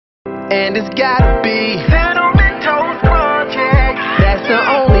and it's gotta be Cinnamon Toast Project. That's the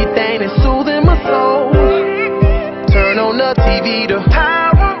only thing that's soothing my soul. Turn on the TV to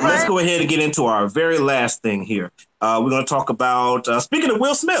power. Let's go ahead and get into our very last thing here. We're going to talk about, speaking of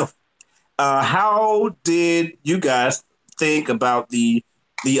Will Smith, how did you guys think about the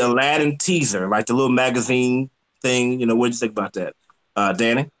Aladdin teaser, like the little magazine thing? You know, what did you think about that,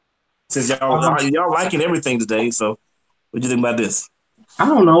 Danny? Since y'all liking everything today, so what do you think about this? I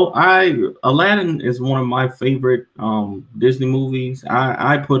don't know. Aladdin is one of my favorite Disney movies.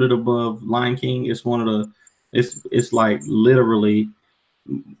 I put it above Lion King. It's one of the it's like literally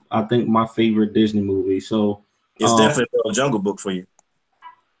I think my favorite Disney movie. So it's definitely a Jungle Book for you.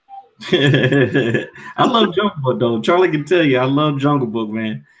 I love Jungle Book though. Charlie can tell you I love Jungle Book,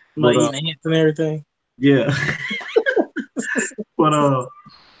 man. But eating ants and everything. Yeah. But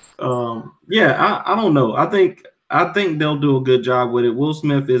yeah, I don't know. I think they'll do a good job with it. Will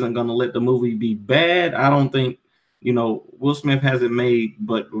Smith isn't gonna let the movie be bad. I don't think, you know, Will Smith hasn't made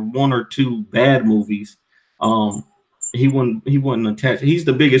but one or two bad movies. He wasn't attached. He's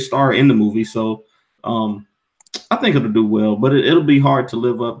the biggest star in the movie, so I think it'll do well. But it'll be hard to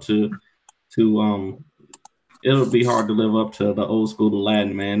live up to it'll be hard to live up to the old school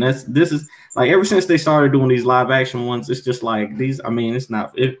Aladdin, man. This is like ever since they started doing these live action ones, it's just like these. I mean, it's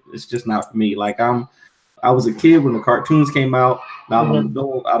just not for me. Like I was a kid when the cartoons came out. Now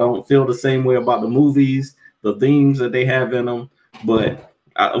I don't feel the same way about the movies, the themes that they have in them. But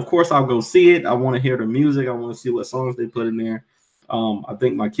of course, I'll go see it. I want to hear the music. I want to see what songs they put in there. I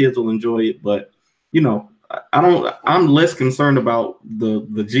think my kids will enjoy it. But you know, I'm less concerned about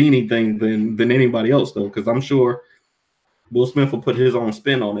the genie thing than anybody else though, because I'm sure Will Smith will put his own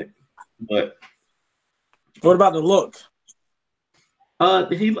spin on it. But what about the look?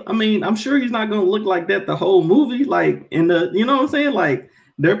 I mean, I'm sure he's not gonna look like that the whole movie. Like you know what I'm saying? Like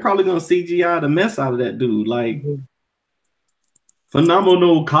they're probably gonna CGI the mess out of that dude. Like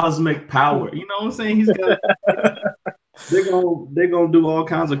phenomenal cosmic power. You know what I'm saying? He's got. They're gonna do all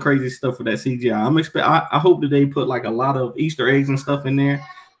kinds of crazy stuff for that CGI. I hope that they put like a lot of Easter eggs and stuff in there,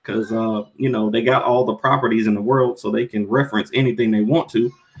 because you know, they got all the properties in the world, so they can reference anything they want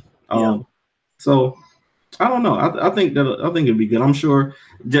to. So I don't know. I think it'd be good. I'm sure,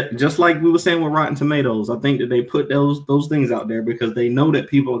 just like we were saying with Rotten Tomatoes, I think that they put those things out there because they know that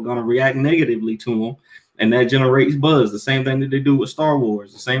people are gonna react negatively to them, and that generates buzz. The same thing that they do with Star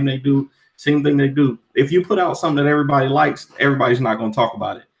Wars. The same thing they do. If you put out something that everybody likes, everybody's not going to talk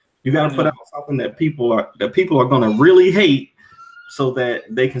about it. You got to put out something that people are going to really hate, so that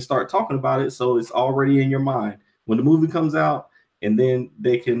they can start talking about it. So it's already in your mind when the movie comes out, and then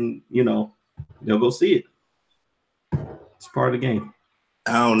they can, you know, they'll go see it. It's part of the game.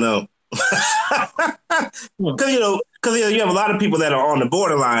 I don't know. Because you have a lot of people that are on the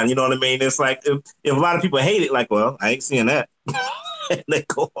borderline. You know what I mean? It's like if a lot of people hate it, like, well, I ain't seeing that. And they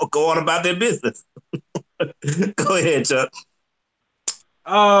go on about their business. Go ahead, Chuck.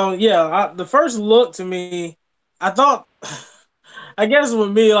 The first look to me, I guess with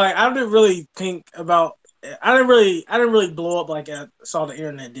me, like I didn't really think about. I didn't really blow up like I saw the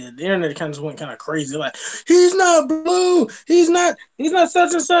internet did. The internet kind of just went kind of crazy, like he's not blue, he's not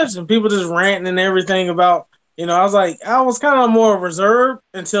such and such, and people just ranting and everything about. You know, I was kind of more reserved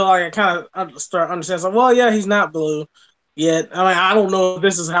until I kind of start understanding. Like, well, yeah, he's not blue. Yet, I mean, I don't know if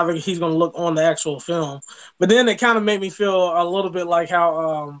this is how he's going to look on the actual film, but then it kind of made me feel a little bit like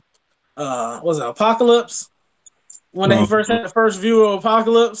how, was it Apocalypse? When they first had the first view of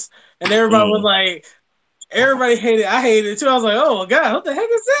Apocalypse, and everybody was like, everybody hated it. I hated it too. I was like, oh God, what the heck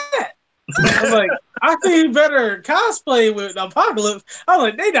is that? I was like, I think better cosplay with Apocalypse. I was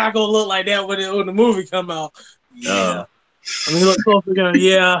like, they not going to look like that when the movie come out. Yeah. I mean, look closer again.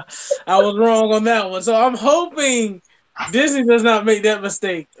 Yeah, I was wrong on that one. So I'm hoping Disney does not make that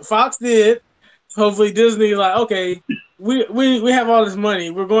mistake. Fox did. Hopefully Disney like, okay, we have all this money.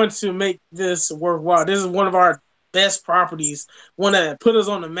 We're going to make this worthwhile. This is one of our best properties, one that put us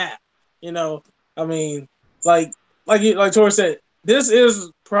on the map. You know, I mean, like Tori said, this is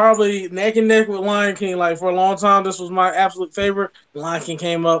probably neck and neck with Lion King. Like for a long time, this was my absolute favorite. Lion King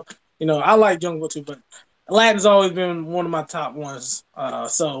came up. You know, I like Jungle too, but Aladdin's always been one of my top ones.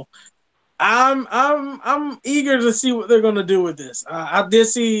 So I'm eager to see what they're gonna do with this. I did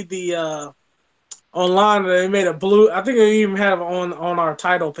see the online they made a blue. I think they even have on our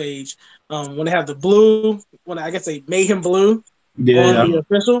title page when they have the blue. When I guess they made him blue on the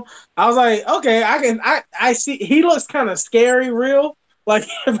official. I was like, okay, I see. He looks kind of scary, real. Like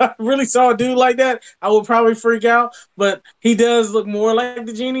if I really saw a dude like that, I would probably freak out. But he does look more like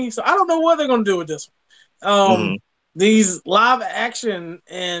the genie. So I don't know what they're gonna do with this one. These live action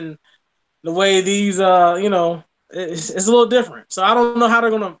and the way these it's a little different. So I don't know how they're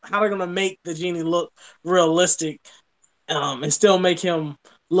gonna make the genie look realistic, and still make him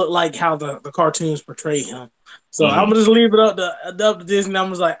look like how the cartoons portray him. So I'm gonna just leave it up to Disney. I'm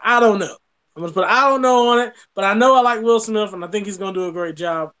just like, I don't know. I'm gonna put I don't know on it, but I know I like Will Smith, and I think he's gonna do a great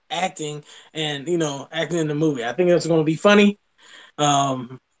job acting and acting in the movie. I think it's gonna be funny. I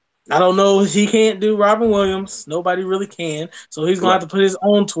don't know if he can't do Robin Williams. Nobody really can, so he's gonna have to put his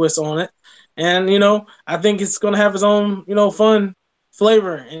own twist on it. And I think it's gonna have his own fun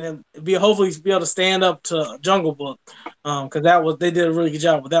flavor, and hopefully be able to stand up to Jungle Book, because they did a really good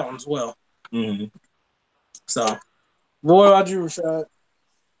job with that one as well. Mm-hmm. So, what about you, Rashad?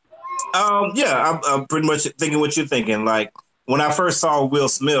 Yeah, I'm pretty much thinking what you're thinking. Like when I first saw Will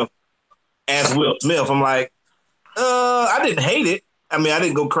Smith as Will Smith, I'm like, I didn't hate it. I mean, I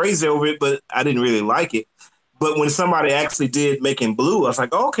didn't go crazy over it, but I didn't really like it. But when somebody actually did make him blue, I was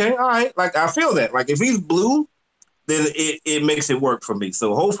like, okay, all right. Like I feel that. Like if he's blue, then it makes it work for me.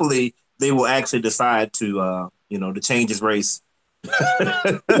 So hopefully they will actually decide to to change his race. He's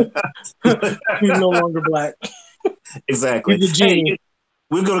no longer black. Exactly. He's a genie. Hey,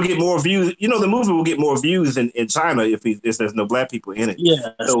 we're gonna get more views. The movie will get more views in China if there's no black people in it.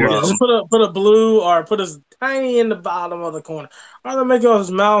 Yeah. So, just put a blue or put a tiny in the bottom of the corner. Or they'll make this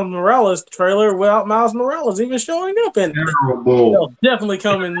Miles Morales trailer without Miles Morales even showing up in it. They'll definitely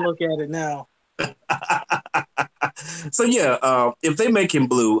come and look at it now. So yeah, if they make him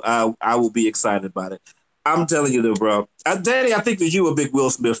blue, I will be excited about it. I'm telling you though, bro. Danny, I think that you a big Will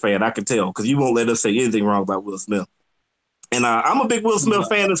Smith fan. I can tell because you won't let us say anything wrong about Will Smith. And I'm a big Will Smith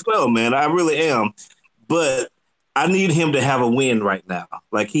fan as well, man. I really am. But I need him to have a win right now.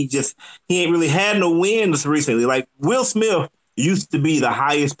 Like he ain't really had no wins recently. Like Will Smith used to be the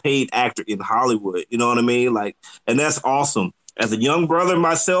highest paid actor in Hollywood. You know what I mean? Like, and that's awesome. As a young brother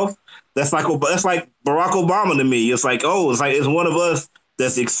myself, that's like Barack Obama to me. It's like it's one of us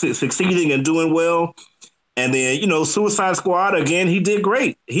that's succeeding and doing well. And then Suicide Squad again. He did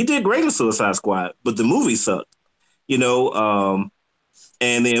great. He did great in Suicide Squad, but the movie sucked. And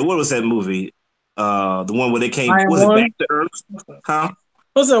then what was that movie? The one where they came Back to Earth? Huh?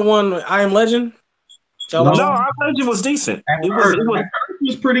 What's that one? I Am Legend? No, I Legend was decent. It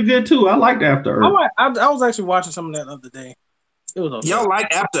was pretty good too. I liked After Earth. I was actually watching some of that the other day. It was okay. Y'all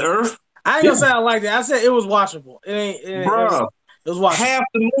like After Earth? I ain't gonna say I liked it. I said it was watchable. It was watchable. Half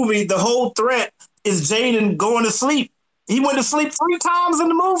the movie, the whole threat is Jaden going to sleep. He went to sleep 3 times in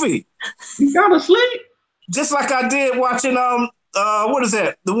the movie. He got to sleep? Just like I did watching what is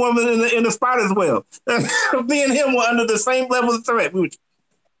that? The woman in the spider's web. Me and him were under the same level of threat.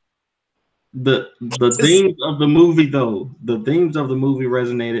 The themes of the movie though, the themes of the movie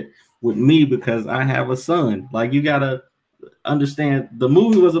resonated with me because I have a son. Like you gotta understand, the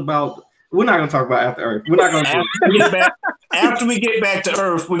movie was about. We're not gonna talk about After Earth. We're not gonna. After we get back to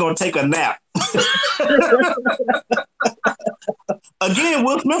Earth, we're gonna take a nap. Again,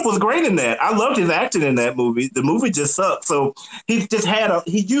 Will Smith was great in that. I loved his acting in that movie. The movie just sucked. So he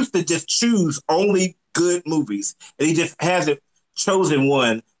used to just choose only good movies. And he just hasn't chosen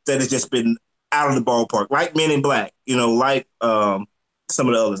one that has just been out of the ballpark. Like Men in Black, like some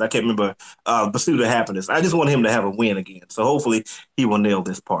of the others. I can't remember. Pursuit of Happiness. I just want him to have a win again. So hopefully he will nail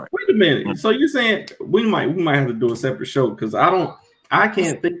this part. Wait a minute. So you're saying we might have to do a separate show because I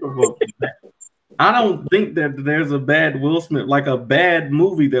can't think of I don't think that there's a bad Will Smith, like a bad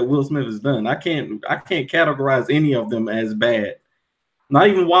movie that Will Smith has done. I can't categorize any of them as bad. Not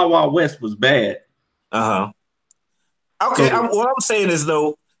even Wild Wild West was bad. Okay, what I'm saying is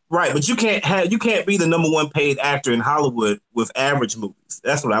though, right? But you can't be the number 1 paid actor in Hollywood with average movies.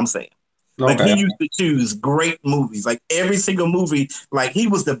 That's what I'm saying. Like he used to choose great movies, like every single movie. Like he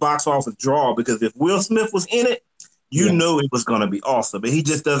was the box office draw because if Will Smith was in it, you know it was going to be awesome, but he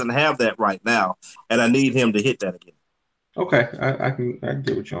just doesn't have that right now, and I need him to hit that again. Okay, I can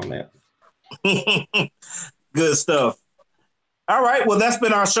get with you on that. Good stuff. All right, well, that's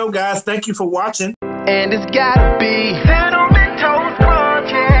been our show, guys. Thank you for watching. And it's gotta be